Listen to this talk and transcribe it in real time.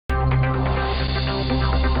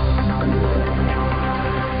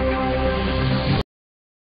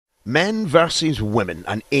Men versus women,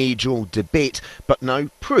 an age-old debate, but now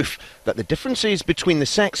proof that the differences between the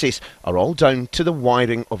sexes are all down to the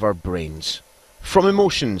wiring of our brains. From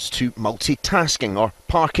emotions to multitasking or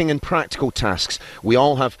parking and practical tasks, we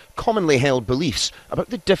all have commonly held beliefs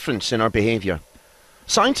about the difference in our behaviour.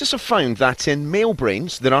 Scientists have found that in male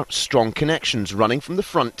brains there are strong connections running from the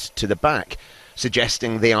front to the back,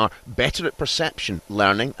 suggesting they are better at perception,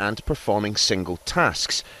 learning and performing single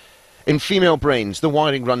tasks. In female brains, the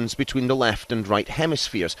wiring runs between the left and right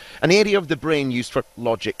hemispheres, an area of the brain used for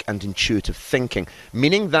logic and intuitive thinking,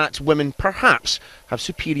 meaning that women perhaps have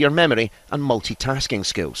superior memory and multitasking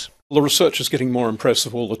skills. The research is getting more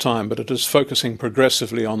impressive all the time, but it is focusing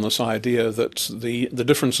progressively on this idea that the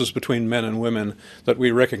differences between men and women that we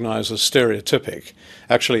recognise as stereotypic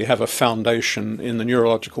actually have a foundation in the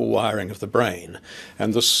neurological wiring of the brain.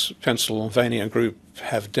 And this Pennsylvania group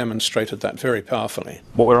have demonstrated that very powerfully.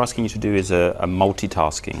 What we're asking you to do is a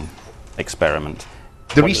multitasking experiment.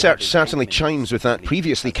 The research certainly chimes with that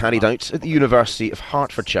previously carried out at the University of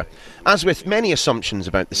Hertfordshire. As with many assumptions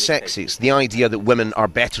about the sexes, the idea that women are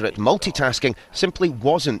better at multitasking simply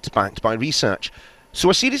wasn't backed by research. So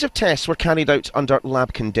a series of tests were carried out under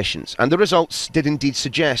lab conditions, and the results did indeed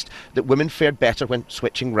suggest that women fared better when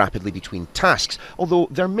switching rapidly between tasks, although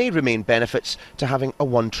there may remain benefits to having a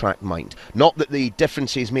one-track mind. Not that the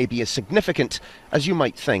differences may be as significant as you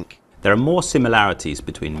might think. There are more similarities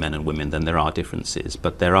between men and women than there are differences,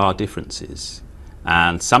 but there are differences.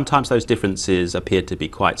 And sometimes those differences appear to be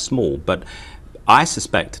quite small, but I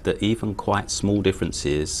suspect that even quite small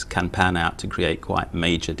differences can pan out to create quite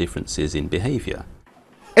major differences in behaviour.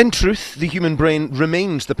 In truth, the human brain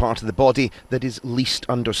remains the part of the body that is least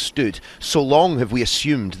understood. So long have we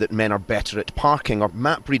assumed that men are better at parking or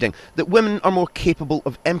map reading, that women are more capable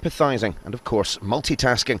of empathising and, of course,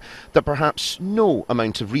 multitasking, that perhaps no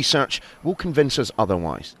amount of research will convince us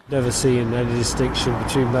otherwise. Never seen any distinction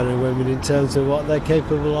between men and women in terms of what they're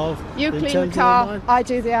capable of. You clean the car, I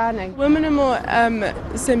do the ironing. Women are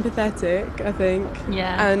more sympathetic, I think,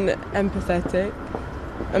 and empathetic.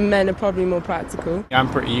 And men are probably more practical. I'm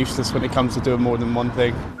pretty useless when it comes to doing more than one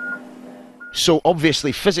thing. So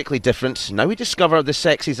obviously physically different, now we discover the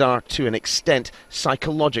sexes are, to an extent,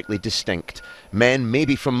 psychologically distinct. Men may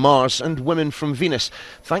be from Mars and women from Venus.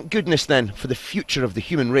 Thank goodness then for the future of the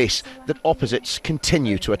human race that opposites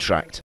continue to attract.